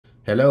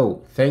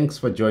Hello, thanks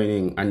for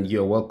joining and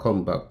you're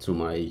welcome back to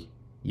my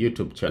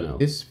YouTube channel.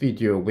 This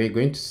video, we're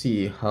going to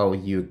see how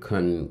you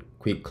can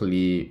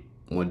quickly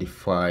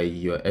modify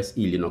your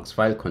SELinux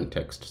file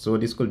context. So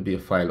this could be a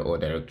file or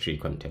directory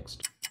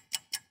context.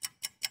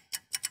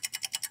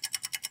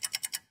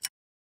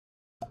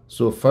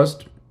 So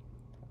first,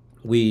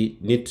 we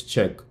need to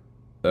check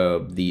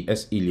the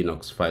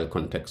SELinux file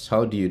context.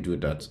 How do you do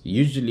that?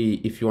 Usually,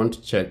 if you want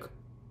to check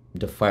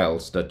the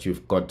files that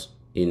you've got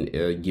in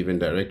a given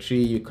directory,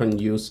 you can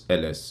use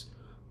ls,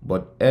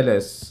 but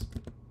ls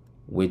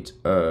with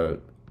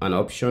an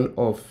option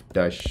of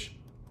 -z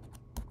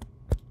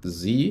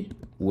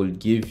will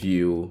give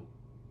you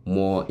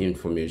more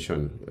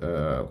information,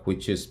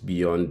 which is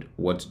beyond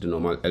what the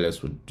normal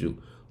ls would do.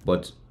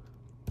 But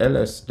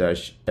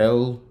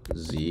ls-lz,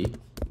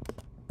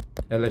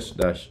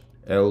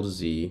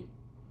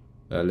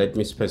 let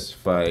me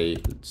specify,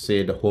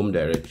 say, the home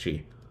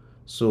directory.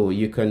 So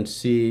you can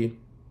see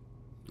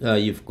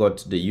you've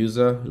got the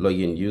user,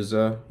 login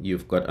user,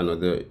 you've got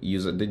another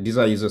user. These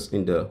are users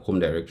in the home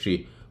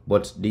directory,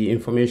 but the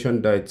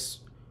information that's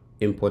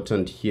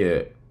important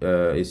here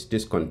is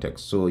this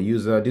context. So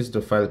user, this is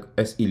the file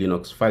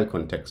SELinux file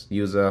context,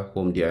 user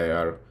home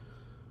dir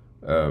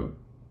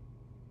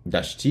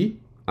 -t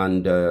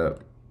and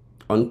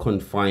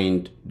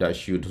unconfined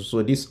 -u.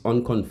 So this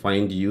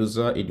unconfined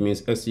user, it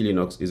means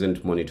SELinux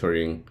isn't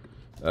monitoring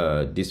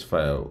this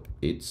file.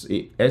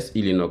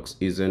 SELinux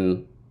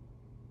isn't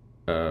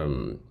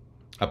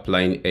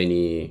applying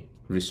any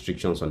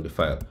restrictions on the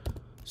file.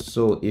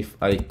 So if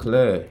I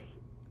clear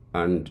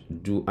and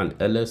do an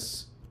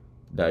ls-lz,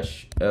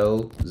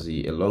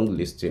 a long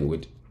listing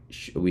with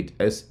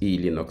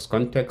SELinux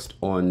context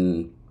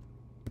on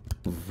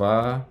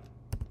var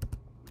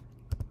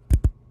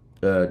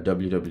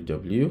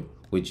www,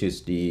 which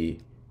is the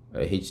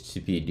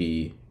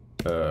httpd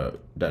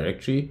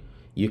directory,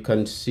 you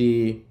can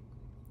see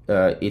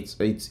it's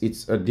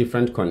a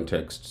different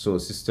context. So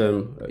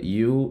system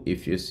u,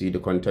 if you see the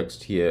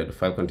context here, the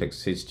file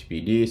context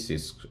httpd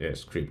is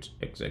script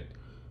exec.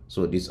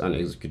 So this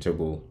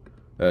unexecutable.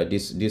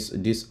 This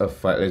a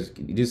file,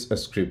 this a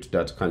script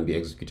that can be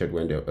executed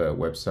when the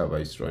web server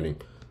is running.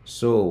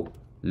 So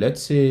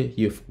let's say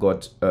you've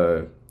got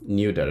a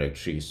new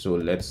directory. So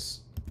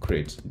let's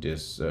create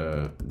this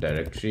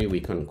directory. We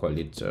can call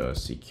it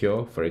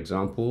secure, for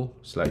example,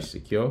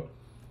 /secure.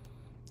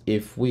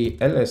 If we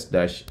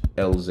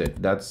ls-lz,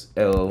 that's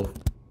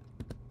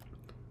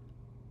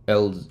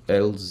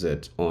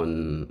lz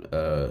on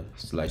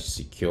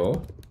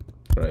 /secure,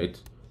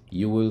 right?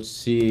 You will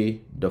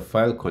see the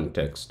file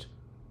context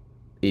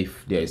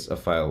if there is a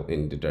file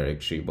in the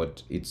directory,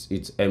 but it's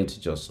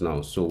empty just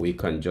now. So we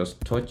can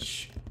just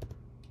touch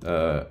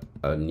a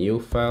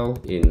new file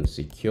in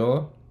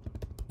secure.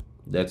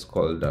 Let's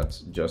call that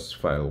just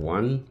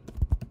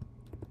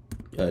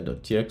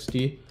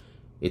file1.txt.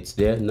 It's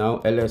there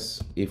now.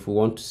 Ls, if we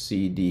want to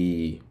see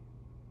the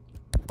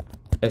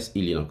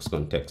SELinux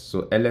context,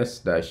 so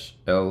ls-lz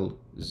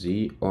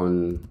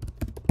on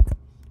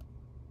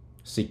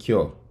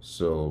secure,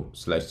 so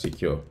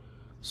 /secure.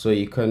 So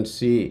you can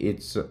see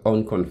it's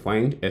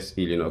unconfined.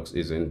 SELinux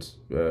isn't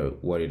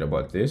worried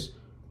about this,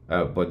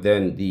 but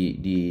then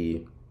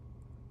the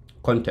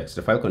context,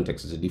 the file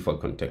context, is a default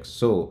context.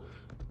 So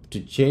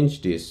to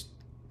change this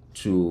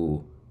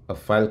to a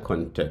file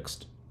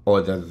context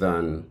other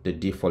than the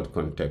default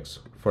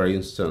context, for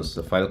instance,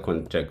 the file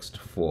context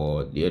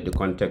for the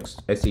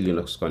context,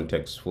 SELinux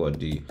context for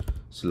the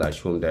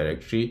 /home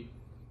directory,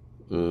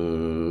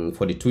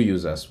 for the two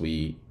users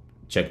we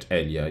checked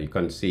earlier, you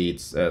can see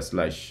it's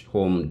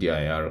 /home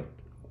dir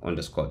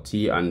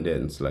 _t, and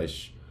then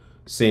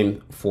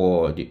same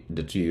for the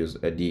two users,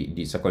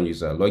 the second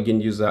user,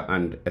 login user,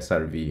 and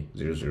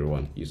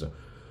srv001 user.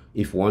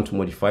 If we want to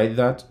modify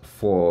that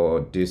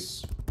for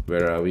this,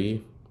 where are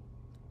we?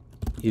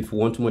 If we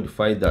want to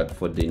modify that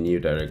for the new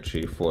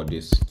directory, for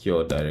this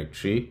secure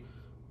directory,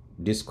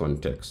 this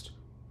context,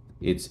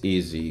 it's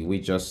easy. We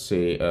just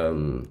say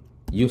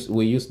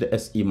we use the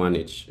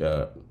semanage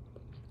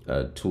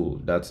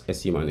tool. That's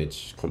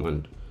semanage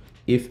command.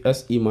 If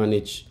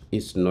semanage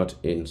is not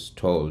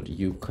installed,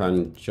 you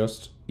can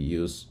just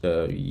use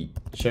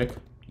check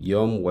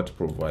yum what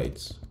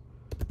provides,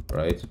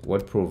 right?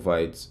 What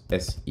provides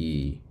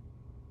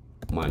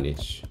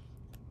semanage.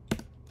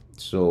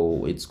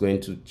 So it's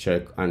going to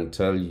check and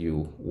tell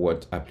you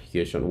what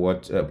application,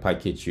 what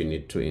package you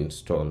need to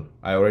install.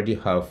 I already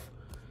have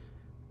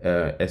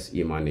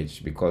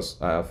semanage because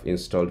I have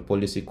installed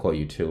policy core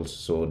utils,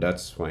 so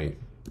that's fine.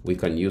 We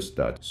can use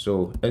that.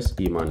 So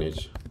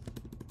semanage,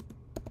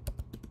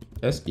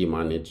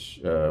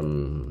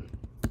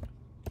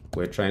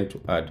 we're trying to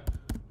add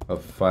a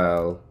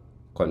file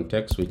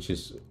context, which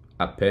is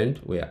append.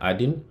 We're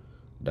adding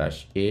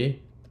 -a,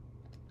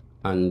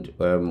 and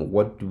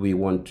what do we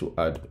want to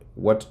add?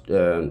 What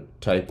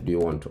type do you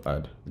want to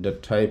add? The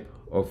type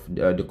of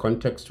the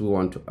context we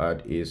want to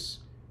add is,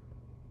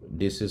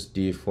 this is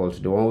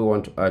default. The one we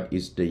want to add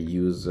is the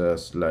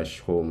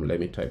user/home. Let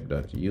me type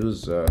that,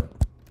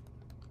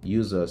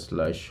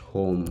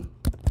 user/home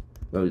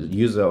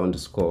user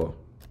underscore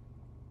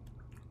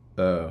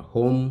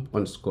home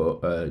underscore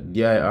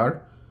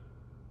dir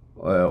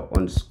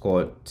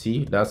underscore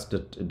t. That's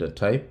the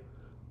type.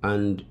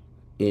 And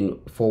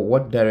for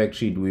what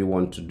directory do we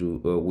want to do,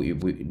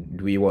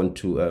 do we want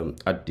to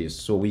add this?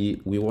 So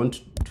we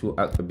want to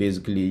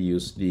basically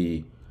use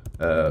the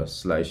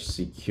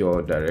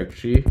 /secure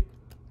directory,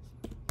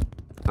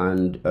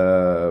 and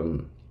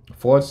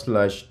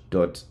 /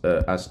 dot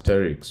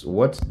asterisk.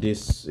 What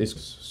this is,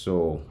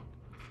 so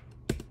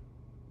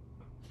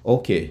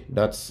okay,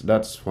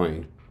 that's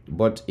fine.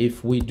 But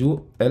if we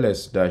do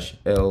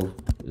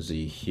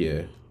ls-lz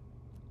here,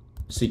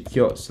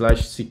 secure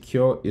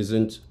 /secure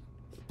isn't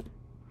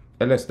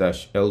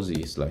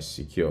ls-lz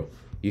 /secure.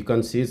 You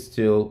can see it's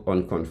still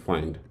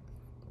unconfined,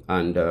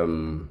 and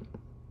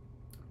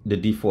the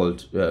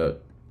default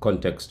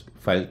context,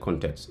 file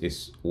context,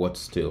 is what's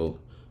still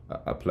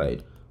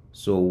applied.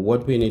 So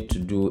what we need to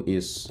do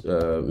is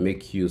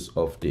make use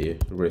of the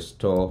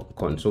restore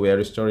con. So we are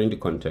restoring the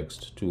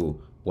context to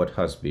what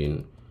has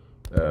been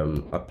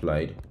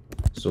applied.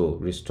 So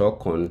restore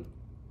con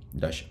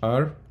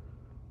 -r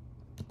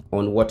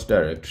on what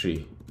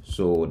directory?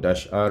 So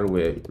 -r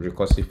where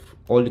recursive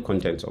all the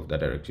contents of the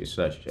directory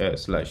 /r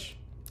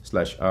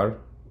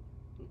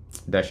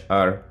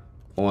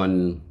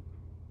on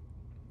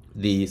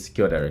the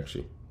secure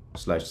directory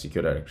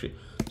 /secure directory.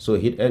 So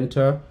hit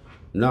enter.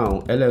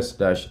 Now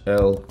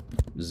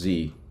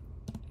ls-lz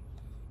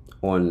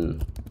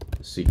on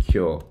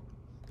secure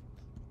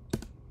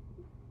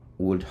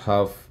would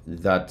have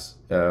that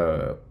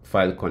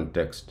file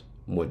context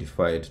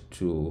modified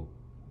to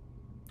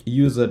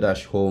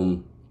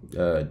user-home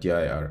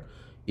dir.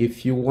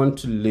 If you want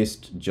to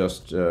list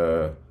just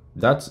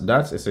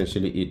that's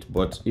essentially it.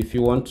 But if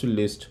you want to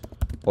list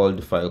all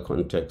the file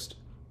context,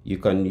 you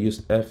can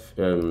use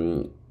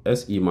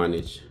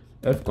semanage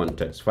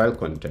context file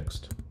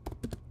context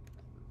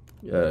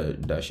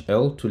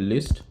 -l to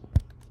list.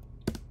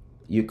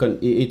 You can,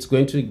 it's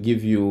going to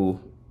give you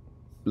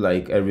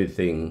like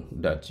everything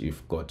that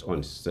you've got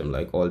on system,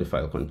 like all the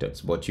file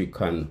context, but you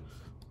can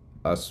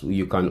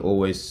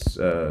always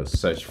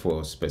search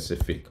for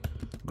specific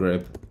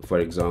grep, for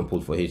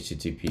example, for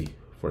HTTP,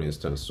 for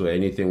instance. So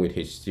anything with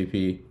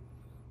HTTP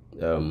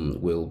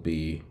will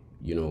be,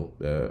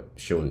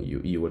 shown.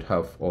 You would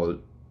have all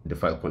the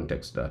file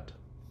context that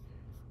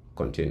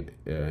contain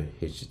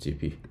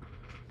HTTP.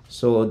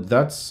 So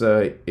that's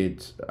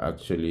it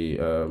actually.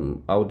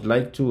 I would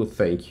like to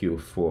thank you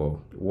for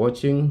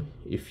watching.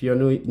 If you're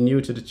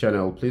new to the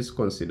channel, please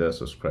consider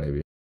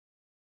subscribing.